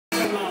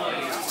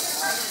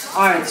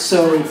Alright,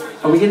 so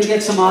are we going to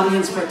get some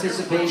audience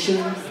participation?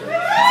 We figure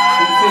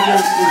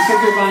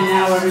by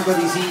now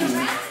everybody's eating.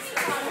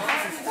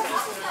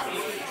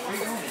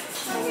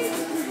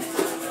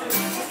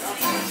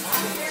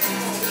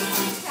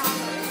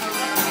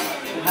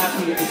 What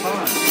happened to your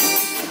guitar?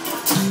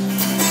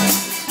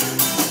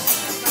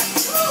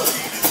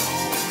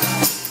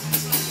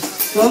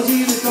 Those of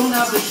you that don't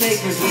have the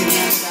shakers, we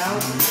hand it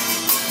out.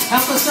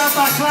 Help us out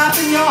by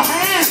clapping your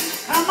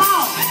hands. Come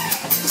on.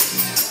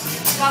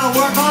 Gotta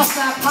work off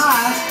that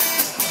pie.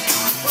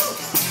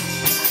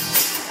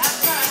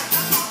 That's right.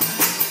 Come on.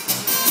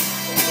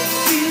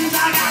 Seems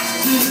I got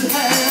to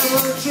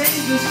have a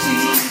change of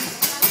scene.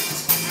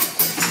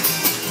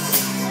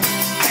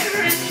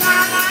 Every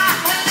time I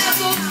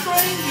have a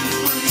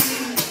stranger's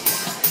dream.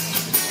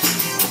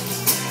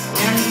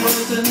 And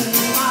wasn't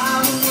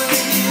my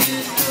way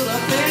it should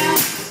have been.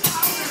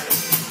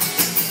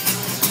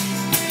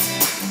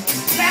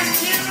 That's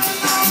here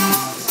alone.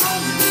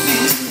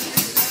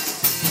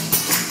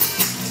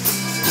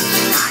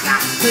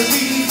 The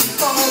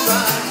beat's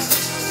alright.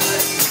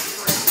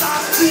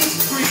 Stop this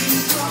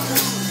scream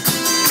trouble.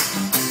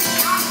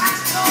 I'm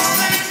not no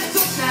man that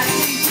took that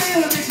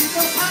easy. If you go,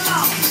 come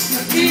on,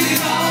 you're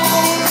feeling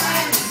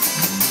alright.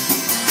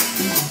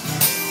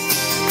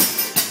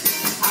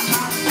 I'm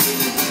not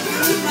feeling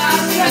good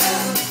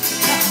myself.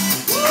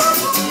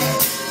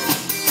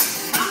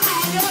 I'm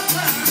on your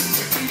turn.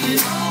 You're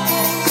feeling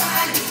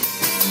alright.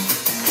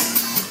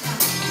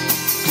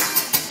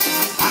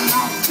 I'm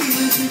not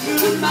feeling too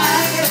good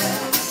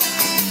myself.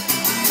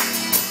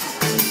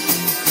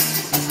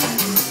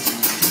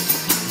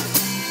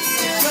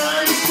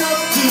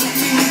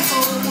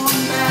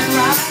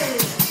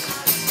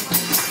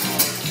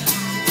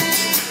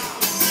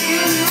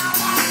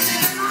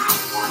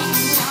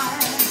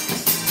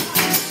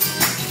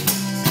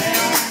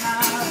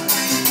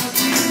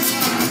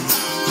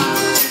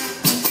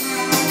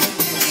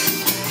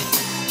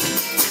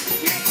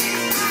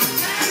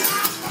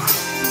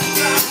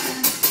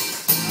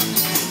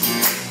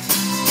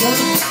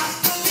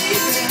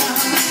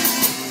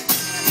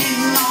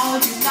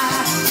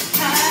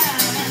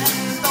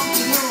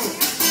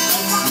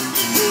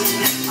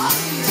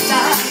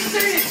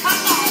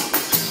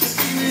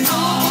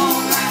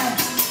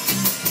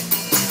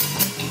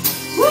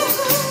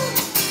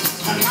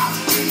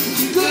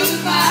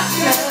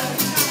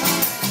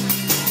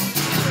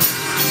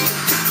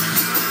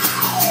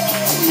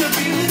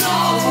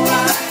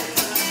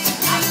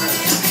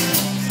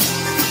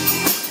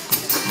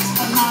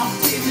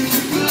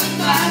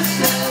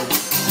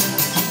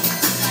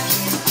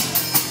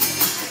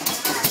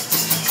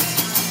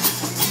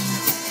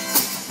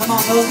 Come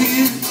on, those of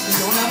you who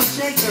don't have a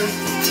shaker,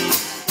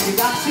 you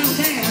got two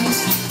hands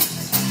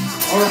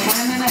or a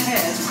hand and a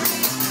head.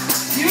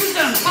 Use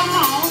them, come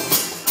on.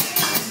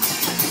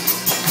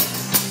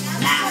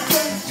 Now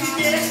don't you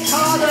get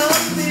caught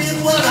up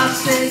in what I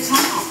say.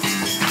 Come on,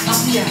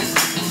 come here.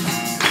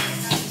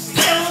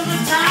 There was a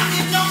time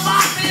you know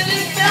I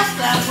really felt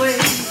that way.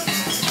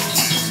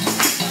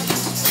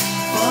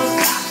 But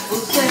that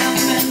was then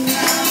and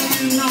now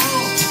you know.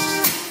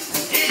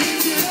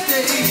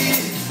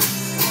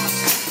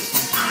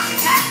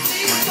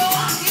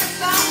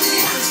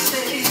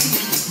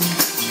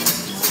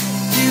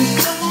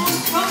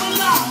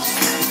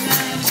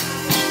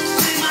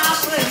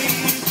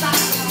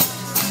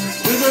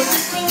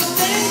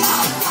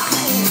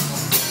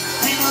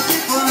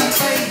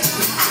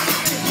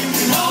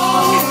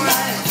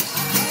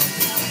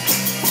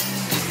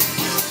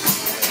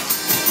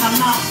 I'm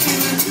not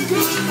feeling too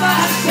good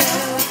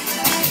myself.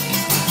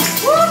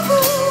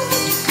 Woo-hoo.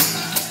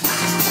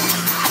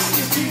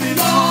 You're feeling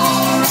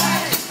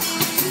alright.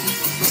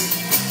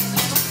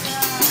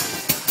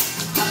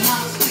 I'm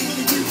not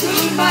feeling too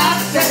good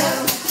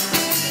myself.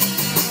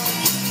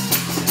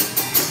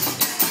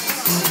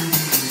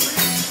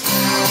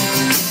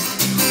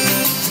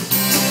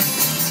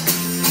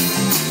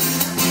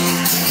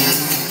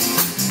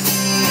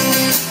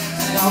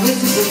 Now this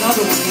is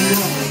another one you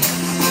know.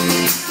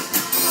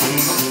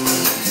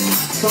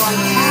 So I'm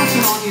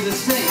passing on you to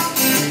sing.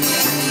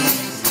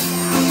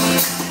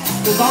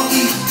 There's all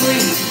these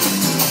strings.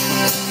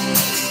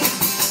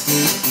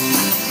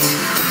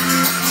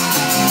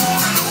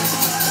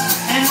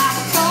 And I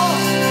thought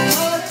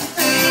what to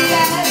say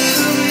that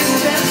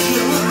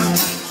redemption.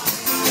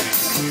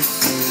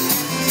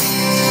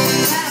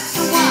 That's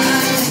the one I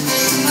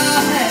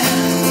had.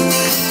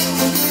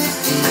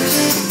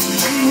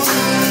 She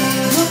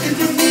was looking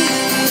to me,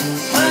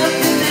 a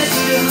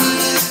connection.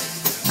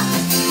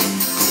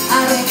 I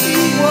don't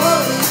see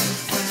what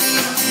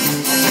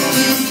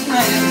you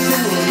plan.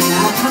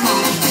 Now come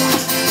on.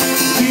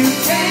 You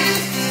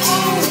can't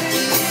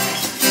always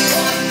get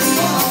what you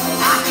want.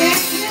 I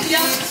can't hear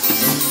ya.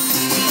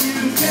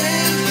 You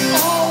can't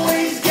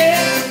always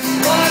get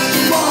what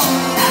you want.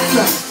 That's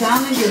right,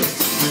 sounding good.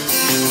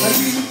 But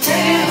you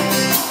can't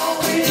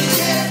always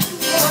get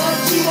what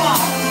you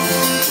want.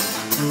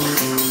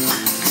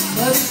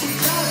 But if you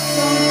got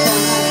some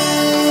time,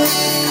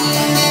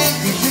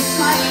 you just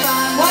might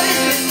find what it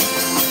is.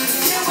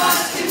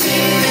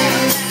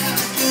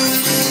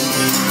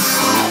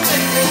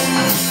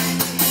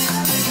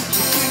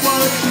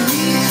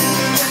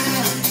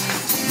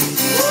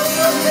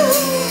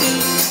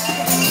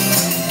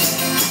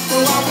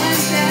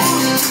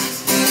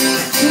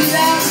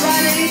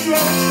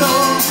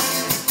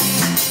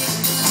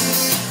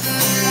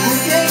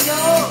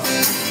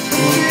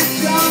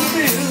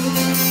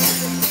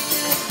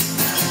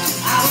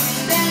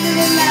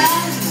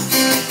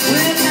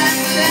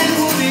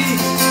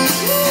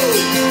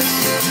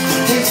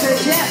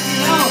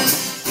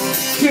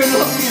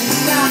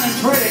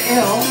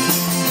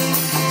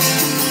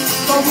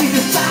 we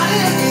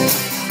decided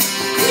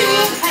we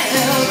would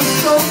have a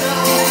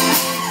showdown.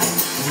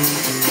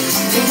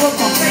 It was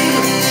my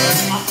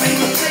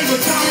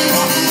favorite Johnny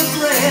Walker with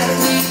bread.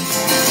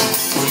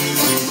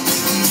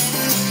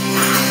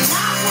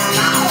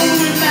 I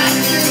only back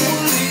in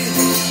Woody.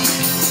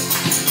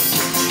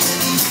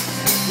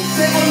 You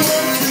said one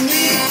word to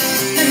me,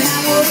 and I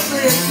would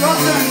say it's your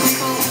turn to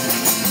go.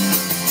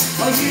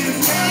 Oh, you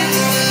can't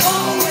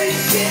always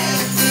get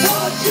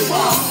what you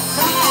want.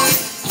 Come on.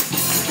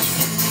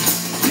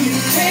 You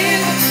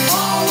can't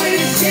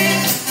always get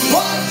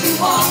what you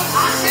want.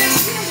 I can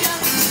hear you.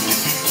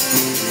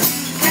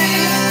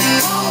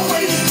 Can't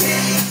always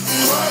get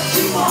what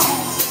you want.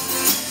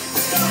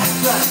 That's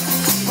right.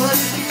 But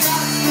if you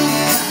got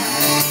something,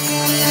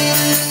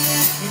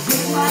 you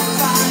just might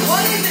find.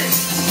 What is it?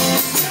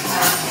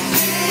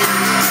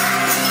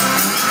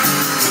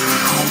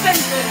 Oh,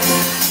 baby.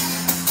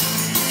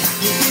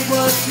 You get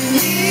what you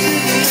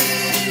need.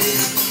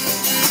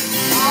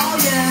 Oh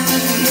yeah,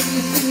 let me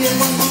sing it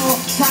one more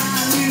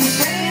time. You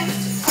can't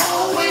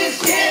always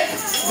get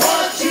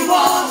what you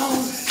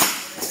want.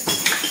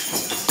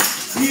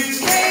 You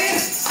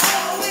can't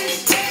always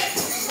get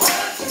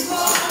what you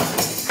want.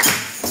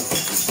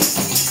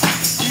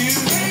 You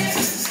can't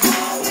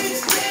always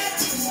get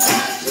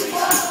what you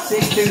want.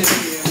 Big finish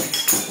here.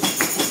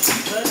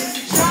 But if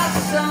you try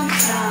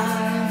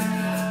sometime,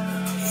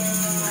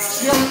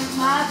 just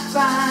might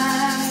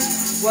find.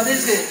 What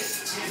is it?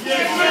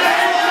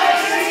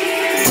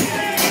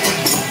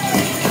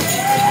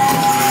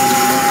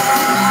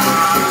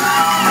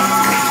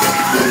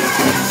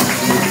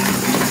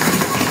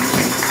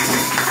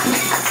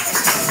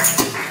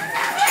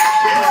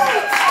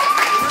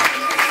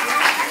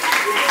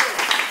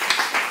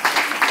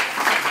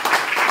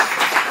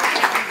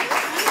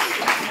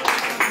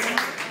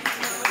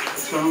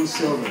 Strong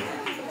silver.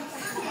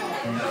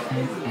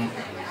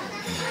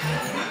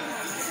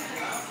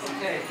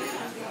 Okay.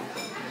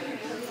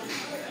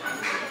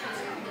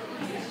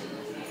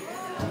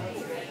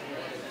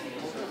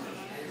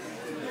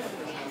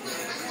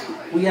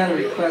 We had a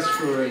request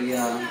for a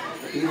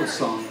Beatles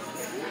song,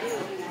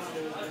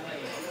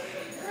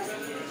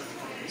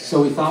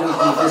 so we thought we'd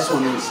do this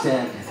one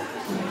instead.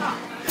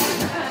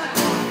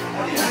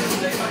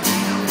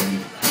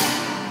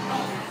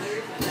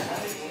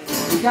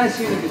 You guys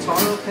hear the guitar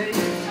okay?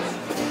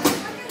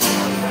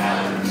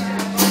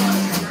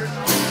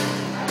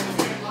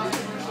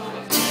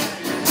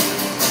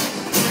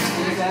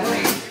 Any better?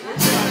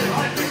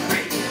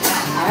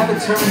 I have it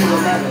turned to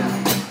 11.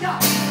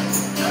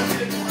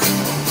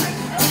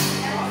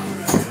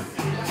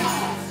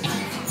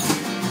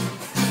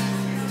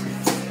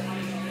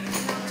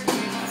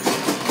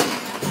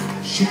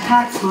 She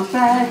packed my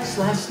bags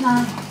last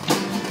night,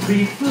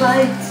 3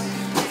 flights,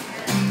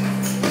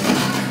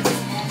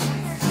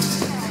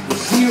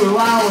 0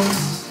 hours,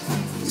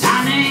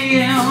 9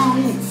 a.m.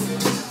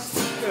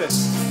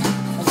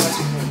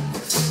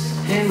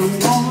 And I'm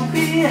gonna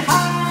be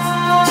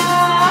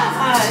high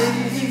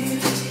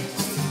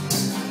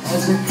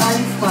as a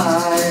kite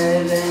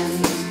fighting.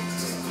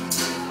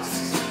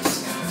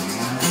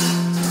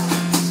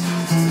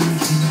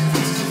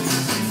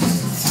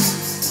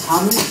 I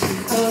miss the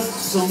earth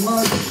so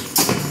much,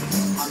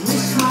 I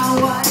miss my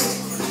wife.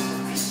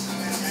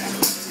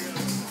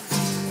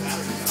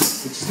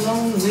 It's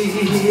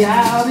lonely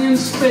out in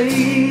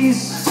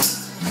space,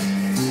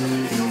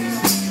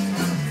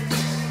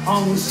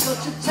 on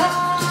such a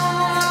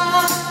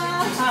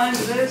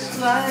timeless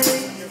flight.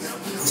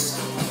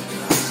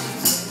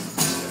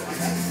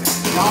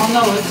 Y'all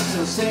know it,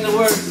 so sing the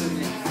words with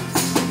me.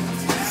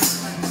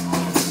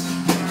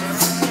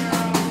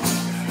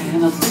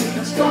 And I think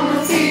it's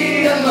gonna be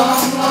a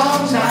long,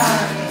 long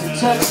time.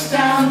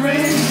 Touchdown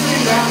rings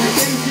around the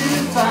things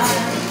you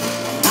find.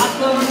 Not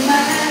the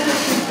man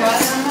that you got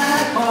in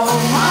that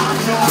home.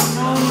 No,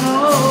 no, no.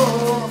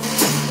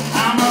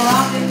 I'm a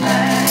rockin'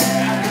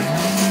 man.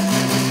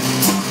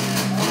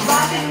 A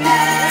rockin'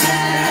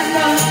 man.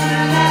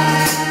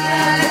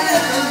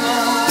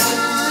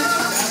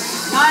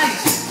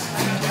 Nice.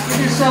 Give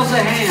yourselves a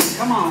hand.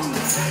 Come on.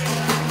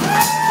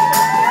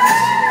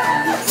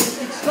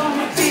 It's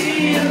gonna be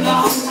a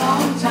long,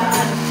 long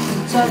time.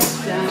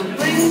 Touchdown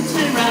brings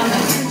me round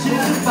and into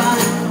the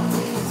fine.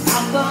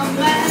 I'm the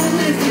man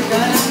if you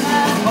got in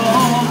that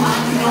home.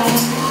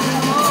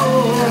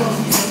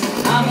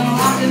 I'm a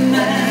rockin'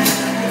 man.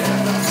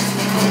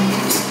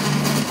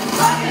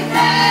 Rockin'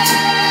 man.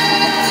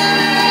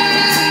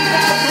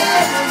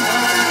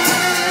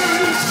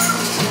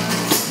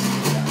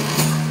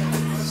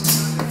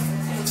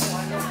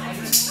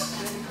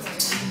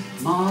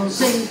 Mars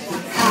ain't the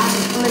kind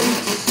of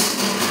place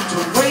to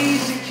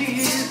raise a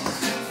kid.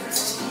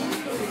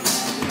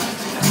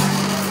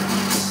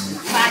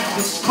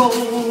 It's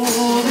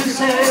cold as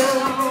hell,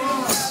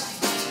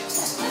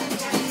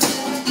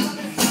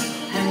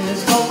 and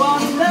there's no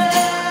one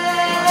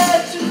there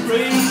to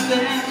raise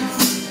them.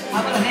 How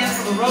about a hand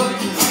for the road?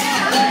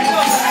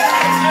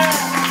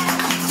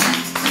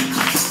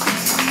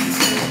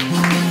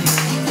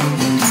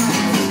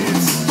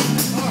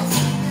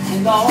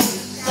 And all the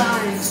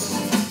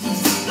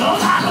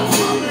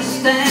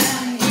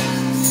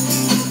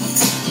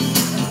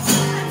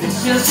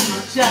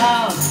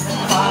shout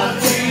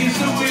 5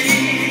 days a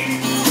week.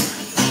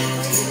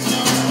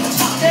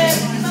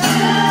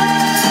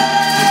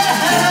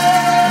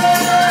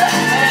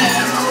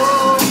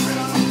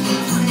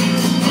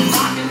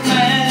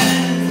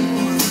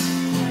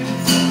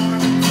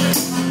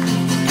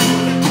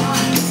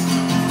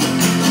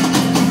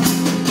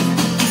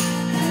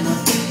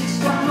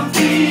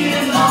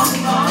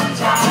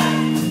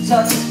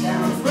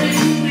 Touchdown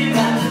brings me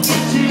round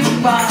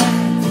to by.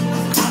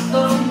 I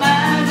don't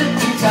mind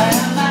if you try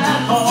my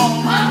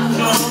home.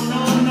 No,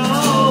 no, no,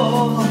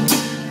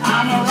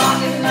 I'm a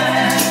rockin'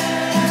 man.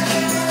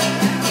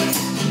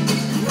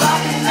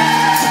 Rockin'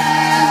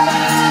 man,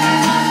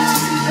 man,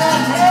 the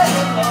hell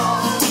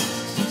alone.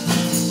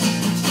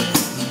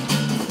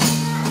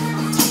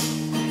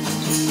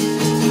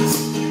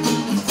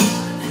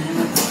 And I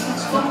think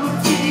it's gonna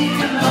be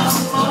a long,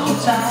 long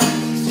time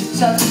to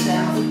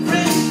touchdown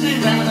brings me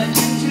round.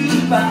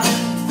 I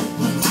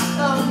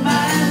don't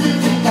mind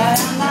if you die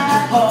on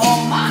my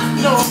home.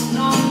 No,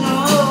 no, no,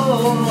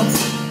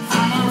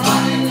 I'm a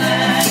running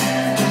man.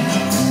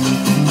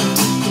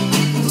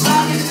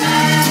 Running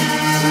man,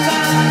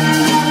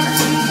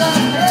 running the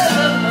hell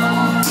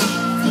alone.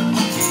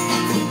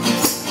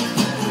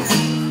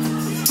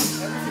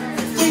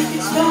 Think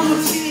it's gonna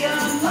be a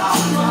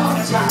long, long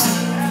time.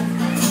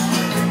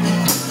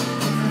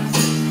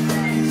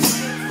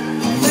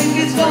 Think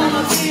it's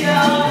gonna be a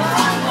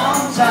long,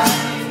 long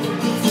time.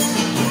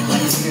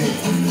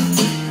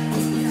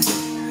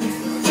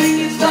 Think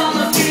it's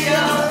gonna be a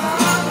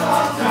long,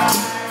 long time.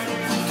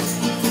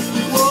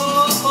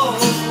 Whoa,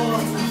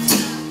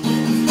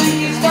 think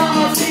it's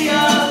gonna be a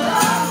long,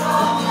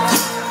 long time.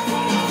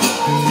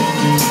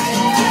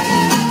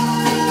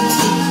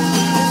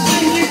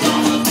 Think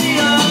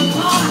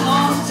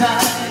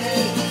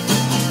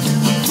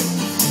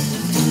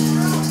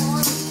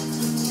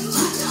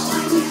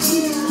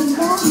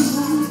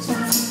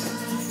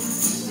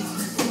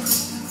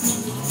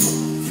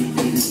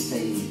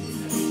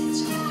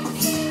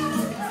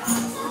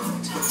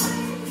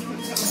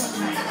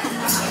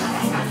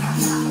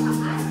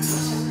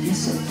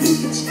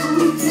it's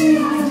gonna be a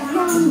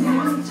long,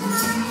 long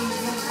time.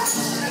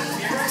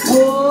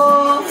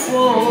 Whoa,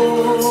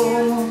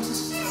 whoa.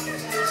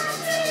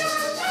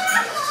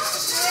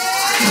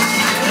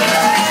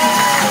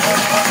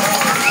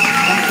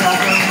 Thank y'all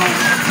very much.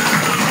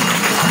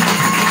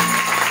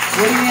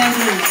 What are you gonna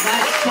do?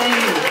 Nice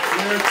singing.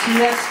 There are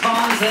 2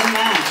 X-bombs and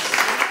Max.